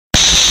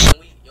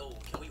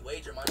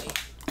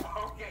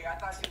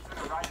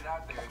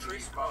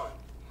Respond.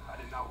 I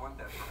did not want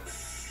that for her.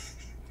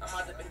 I'm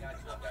about to got you.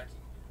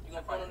 You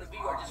gonna put on the V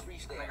or just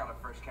freestyle? I got a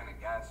fresh can of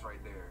gas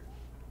right there.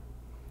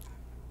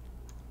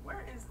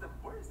 Where is the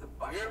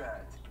bucket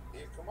at?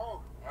 Yeah, come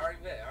on. Already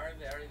there.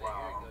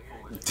 Wow,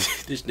 Here you go.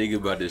 This nigga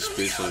about to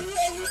spit some.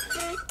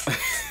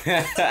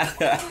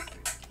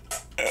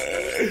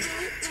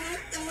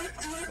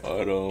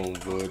 Hold on,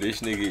 bro.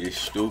 This nigga is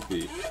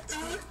stupid.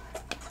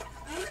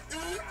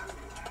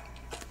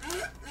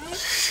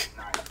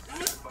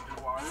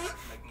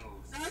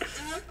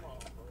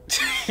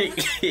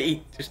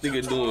 This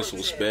nigga doing some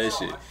spaz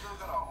shit.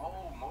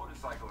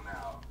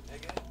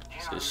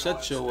 So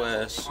shut your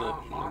ass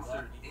up, man.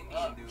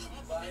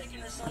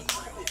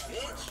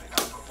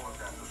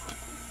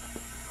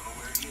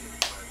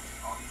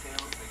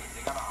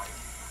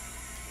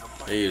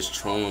 They is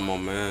trolling my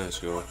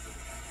mans, yo.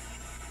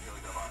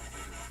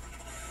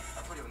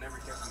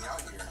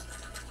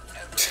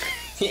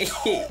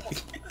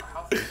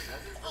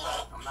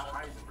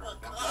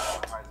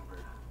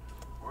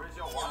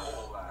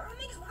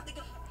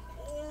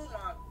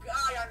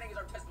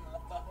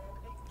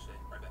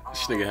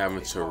 This nigga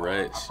having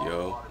Tourette's,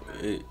 yo. What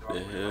the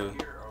hell?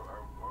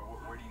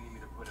 Where do you need me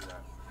to put it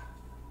at?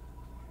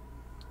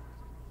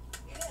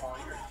 Oh,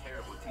 you're a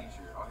terrible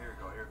teacher. Oh, here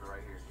we go. Here we go.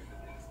 Right here. In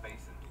the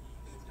spacing.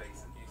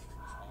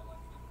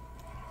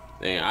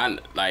 Dang, I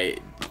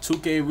like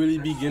 2K really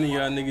be getting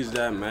y'all niggas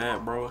that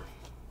mad, bro.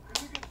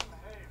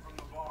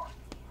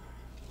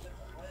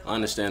 I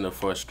understand the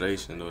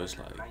frustration though. It's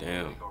like,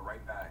 damn.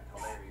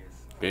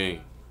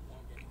 Bing.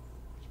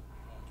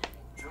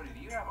 Jody, do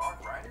you have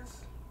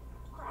arthritis?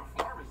 What kind of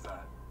farm is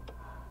that?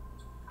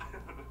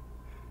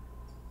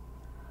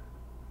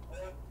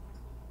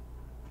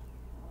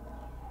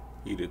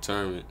 He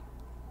determined.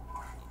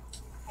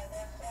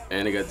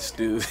 And they got the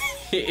stew.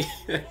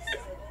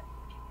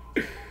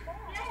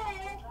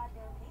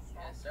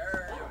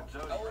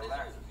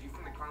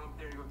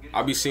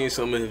 I be seeing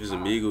some of his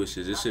amigos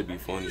shit. This should be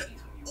funny.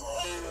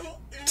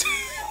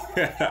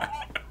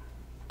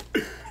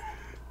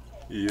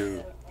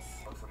 Yo.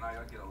 So now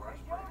y'all get a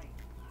lunch break.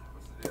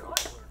 What's the deal?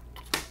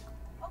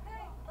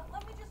 Okay,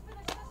 let me just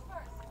finish this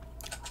first.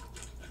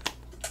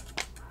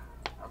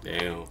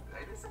 Damn.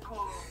 Hey, this is a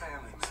cool little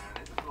family, man.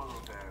 This is a cool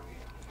little family.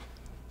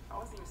 I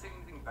wasn't even saying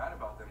anything bad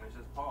about them. It's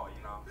just Paul,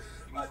 you know.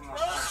 Give me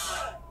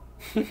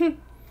some more.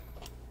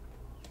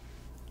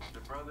 The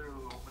brother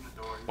who opened the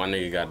door. My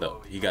nigga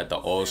got the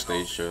All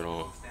State shirt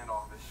on.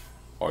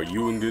 Are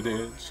you in good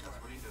hands?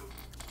 That's what he do.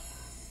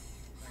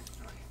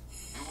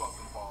 You're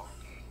welcome, Paul.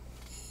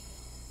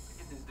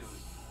 Look at this dude.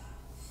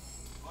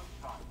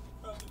 Lunchtime.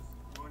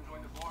 Go and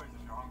join the boys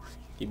if you're hungry.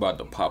 He about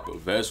to pop a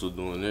vessel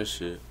doing this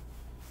shit.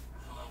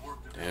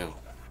 Damn.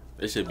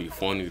 This should be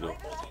funny though.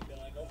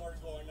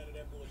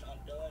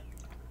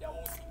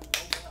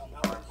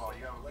 Alright, Paul,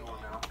 you have a good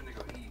one, man. I'm finna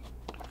go eat.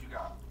 What you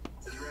got?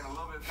 You ran a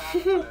little bit fast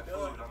for that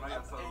food. I know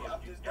y'all saw you got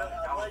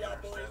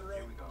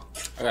Here we go.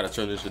 I gotta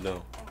turn this shit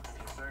down.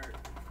 Yes, sir.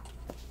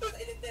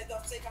 Elinde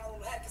 4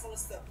 kanunu herkes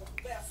alıştı.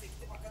 Ben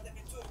siktim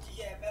akademi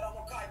Türkiye. Ben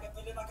ama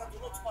kaybetmeli fakat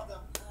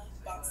unutmadım.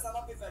 Bak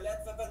sana bir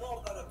velet ve ben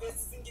orada ve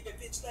sizin gibi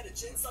piçler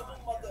için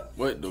savunmadım.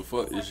 What the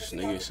fuck is this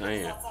nigga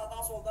saying?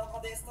 Sağdan soldan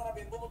hadi estara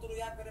bin. Bu mudur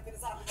uyan ve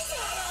hepiniz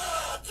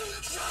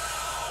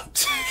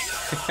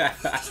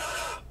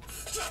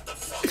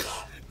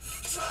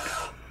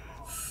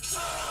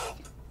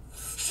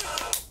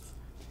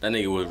That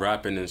nigga was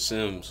rapping in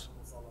Sims.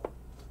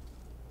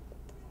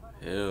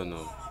 Hell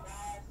no.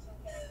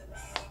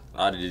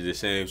 I did the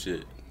same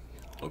shit.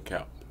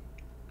 Okay.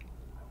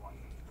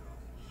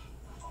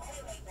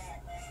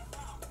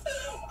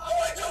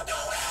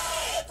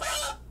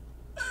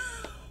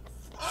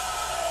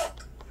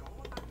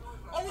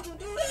 Why would you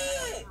do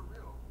that?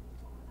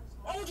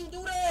 Why would you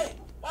do that?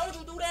 Why would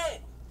you do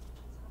that?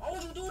 Why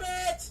would you do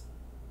that?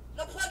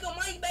 Now plug your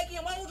mic back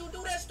in. Why would you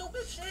do that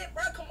stupid shit,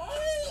 bro? Come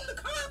on, the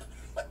cop.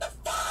 What the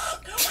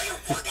fuck? What are you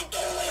fucking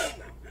doing?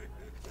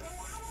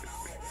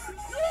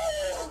 No,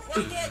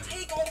 bro, you can't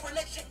take over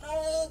that shit.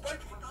 No, bro.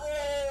 No,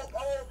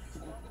 bro.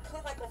 You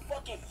look like a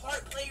fucking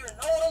part player.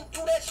 No, don't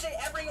do that shit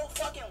ever in your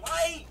fucking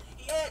life.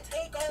 He had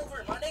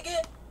takeover, my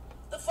nigga.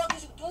 The fuck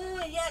is you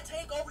doing? He had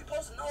takeover. He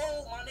posted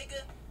no, my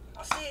nigga.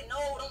 I said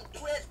no, don't do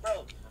that,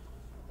 bro.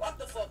 Lock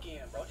the fuck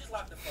in, bro. Just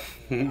lock the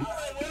fuck in.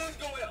 Alright, what is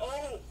going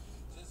on?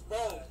 Just,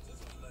 bro.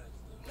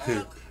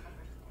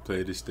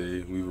 Play this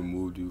day. We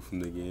removed you from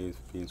the game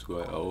for being too.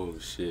 Oh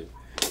shit.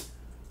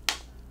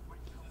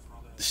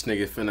 This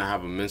nigga finna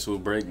have a mental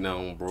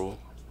breakdown, bro.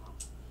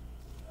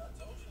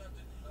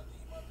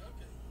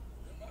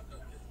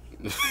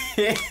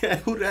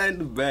 Who that in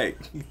the back?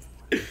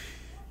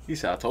 He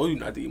said, I told you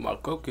not to eat my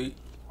cupcake.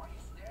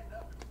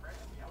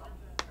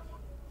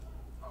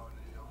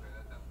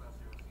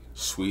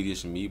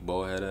 Swedish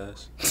meatball head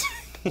ass.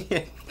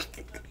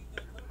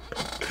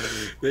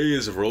 They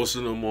is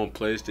roasting them on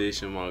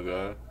PlayStation, my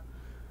god.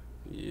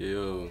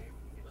 Yo.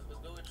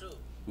 What's good with you?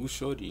 Who's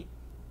shorty?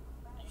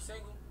 You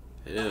single?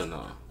 Hell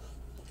no.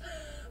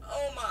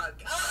 Oh my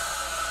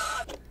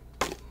god!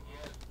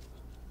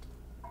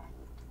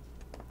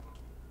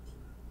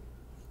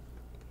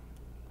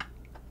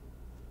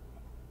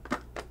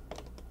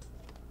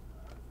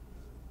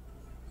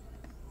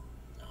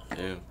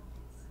 Damn. You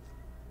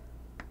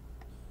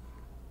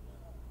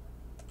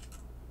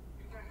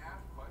can't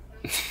ask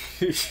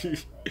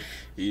questions.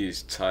 He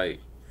is tight.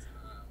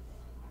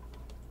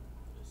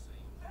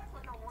 That's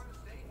like I want to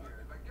stay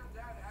here. Like your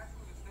dad asked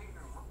me to stay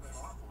here and work the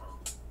block for him.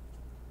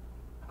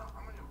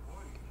 I'm an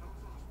employee. Show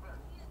some respect.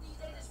 These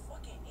days is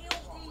fucking ill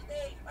these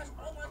days. That's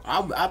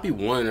all my I be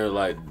wondering,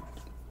 like,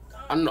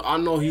 I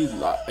know he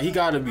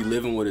gotta be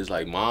living with his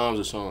like moms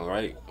or something,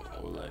 right?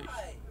 Or like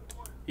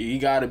he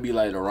gotta be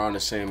like around the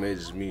same age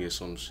as me or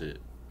some shit.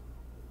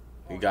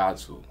 He got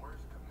to. Worst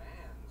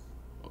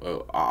commands.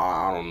 Well,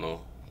 I don't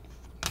know.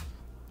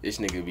 This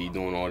nigga be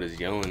doing all this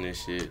yelling and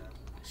shit.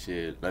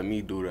 Shit, let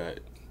me do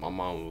that. My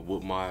mom would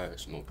whoop my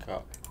ass, no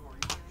cop. Corey,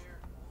 you in here?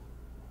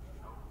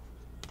 No.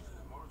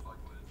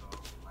 Motorcycle is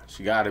though.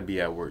 She gotta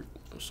be at work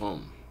or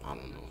something. I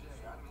don't know.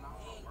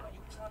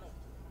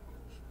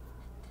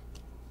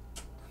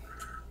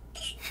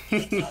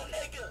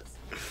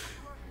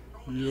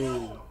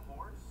 Yo.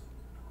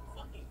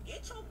 fucking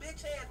get your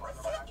bitch ass, bro.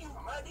 Fuck you,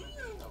 buddy.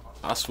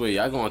 I swear,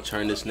 y'all gonna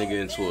turn this nigga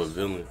into a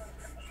villain.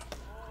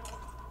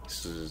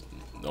 This is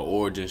the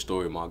origin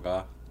story, my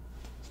guy.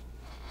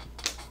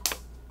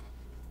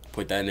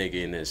 Put that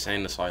nigga in the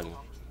insane asylum,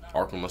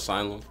 Arkham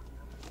Asylum.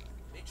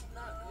 Bitch, you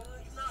not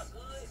good. You not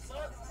good.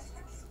 Fuck.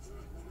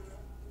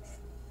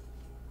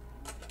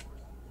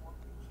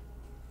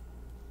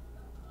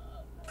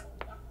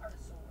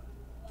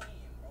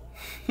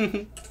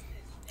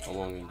 How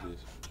long is this?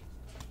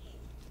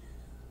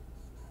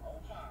 Oh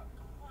my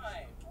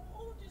god.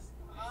 Oh, just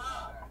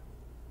stop.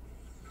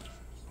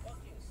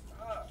 Fucking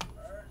stop,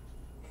 bro.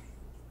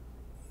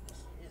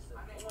 This is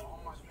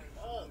annoying as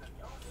fuck.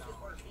 Y'all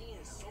niggas are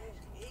being so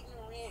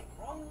ignorant,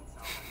 bro.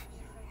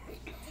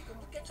 Take a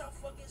look at y'all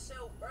fucking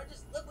self, bro.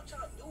 Just look what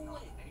y'all doing.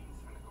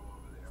 Aiden's finna go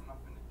over there. I'm not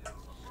finna deal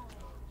with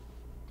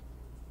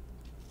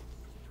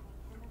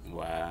him.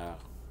 Wow.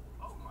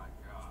 Oh my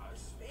gosh.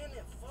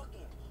 Spamming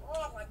fucking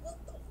hard. Like, what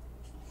the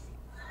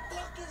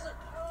fuck is a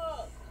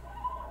pug?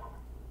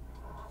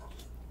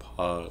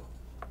 Pug.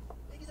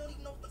 Niggas don't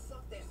even know what the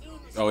fuck that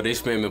means. Oh, they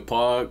spamming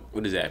Pog.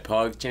 What is that?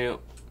 Pog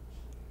champ?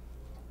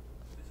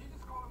 Did she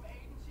just call him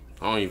Aiden?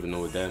 She I don't even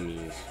know what that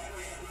means.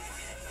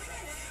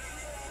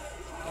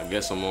 I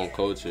guess I'm on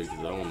culture because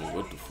I don't know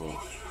what the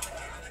fuck.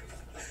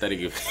 That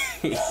nigga.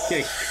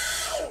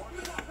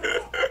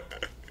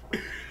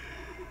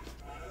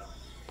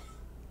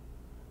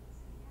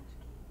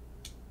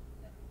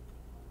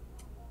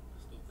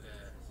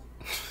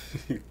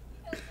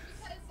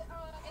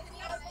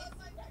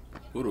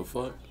 Who the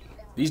fuck?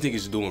 These niggas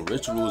is doing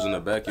rituals in the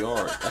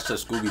backyard. That's that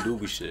Scooby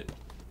Dooby shit.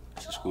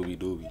 That's a Scooby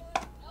Dooby. I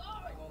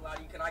ain't gonna lie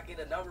to you. Can I get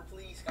a number,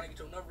 please? Can I get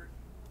your number?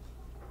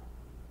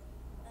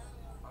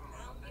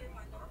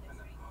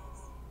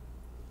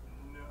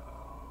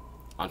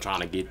 I'm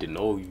trying to get to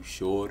know you,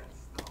 short.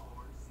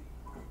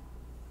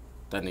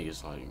 That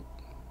nigga's like,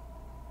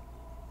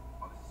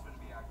 Oh, this is finna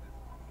be active.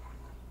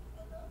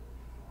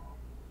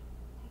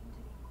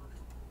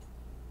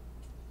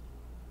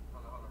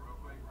 Hold on, real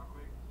quick.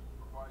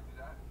 Before I do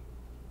that.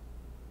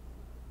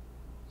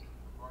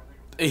 Before I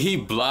take he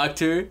blocked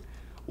her.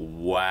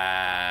 Wow.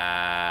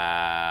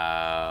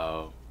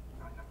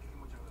 I'm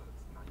kidding with your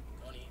hoods. No, you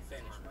can't. Don't even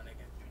finish, my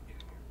nigga. Get in here.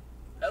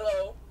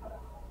 Hello.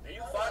 Are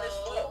you fine as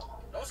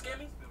fuck? Don't scare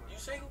me. You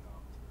single?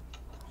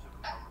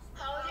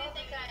 How old do you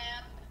think I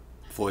am?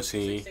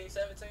 14. 16,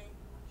 17?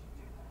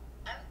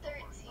 I'm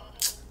 13.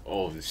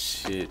 Oh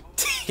shit. I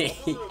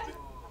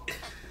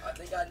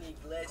think I need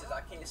glasses.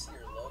 I can't see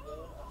your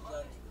logo. I think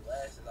I need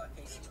glasses. I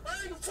can't see.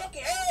 Burn you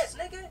fucking ass,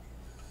 nigga.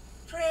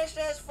 Trash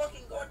ass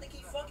fucking guard. Think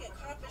he fucking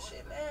copping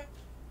shit, man.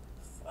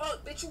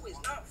 Fuck, bitch, you is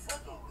not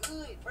fucking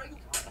good, bro. You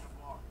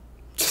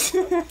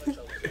yeah.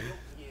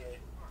 You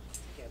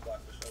can't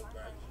block for show,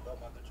 bro. You blow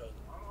my controller.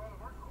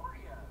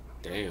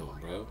 Damn,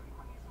 bro.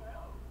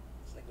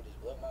 This nigga just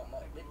blew my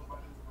mic, didn't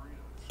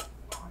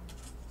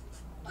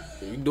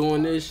You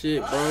doing this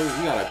shit, bro?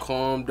 You gotta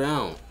calm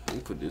down. Let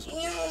me put this he?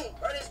 one.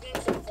 Bro, this game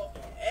so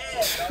fucking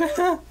ass,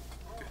 dog.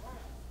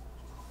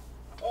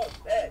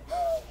 Fuck that,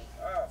 dog.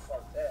 Ah,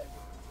 fuck that.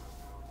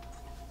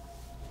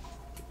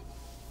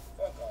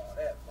 Fuck all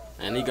that, bro.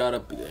 And he got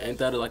a, ain't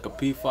that like a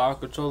P5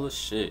 controller?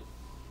 Shit.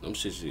 Them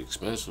shit's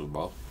expensive,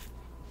 bro.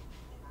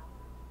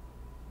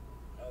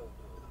 No, dude.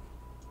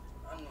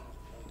 I need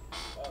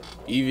fuck,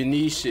 Even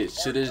these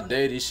shits, to this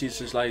day, these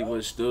shits is like,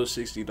 what, still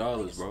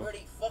 $60, bro.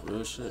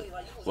 Real shit.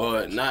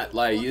 Well, not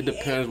like, it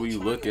depends where you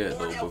look at,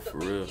 though, but for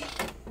real.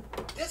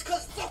 This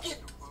cause fucking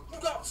you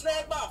got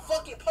snagged by a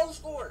fucking post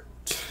score.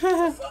 Fuck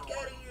out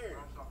of here.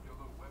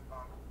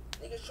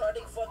 Niggas try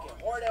they fucking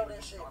hard out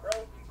and shit, bro.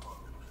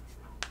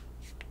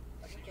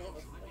 Like, you can't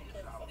even fucking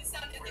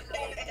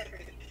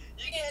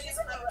You can't just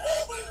I'm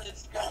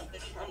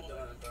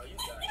done, bro. You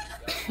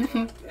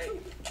got it. Hey,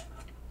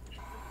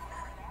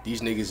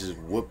 These niggas is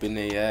whooping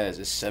their ass.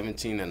 It's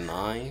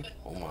 17-9.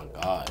 Oh my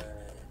god.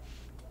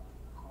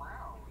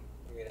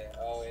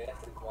 oh yeah,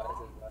 that's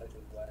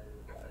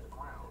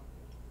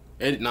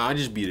his Nah, I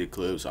just beat the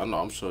clips.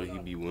 I'm sure he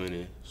be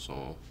winning.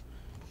 So,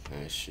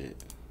 and shit.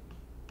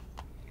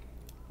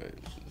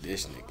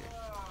 This nigga.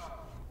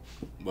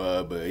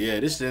 But yeah,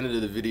 this is the end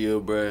of the video,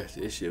 bruh.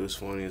 This shit was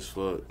funny as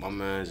fuck. My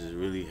man's is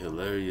really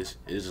hilarious.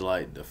 It's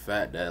like the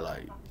fact that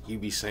like he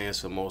be saying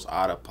some most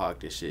out of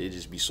pocket shit. It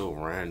just be so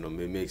random.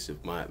 It makes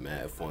it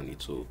mad funny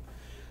too.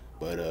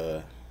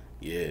 But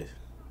yeah,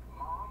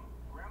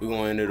 we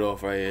gonna end it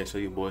off right here. Show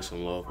your boy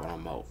some love, and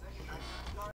I'm out.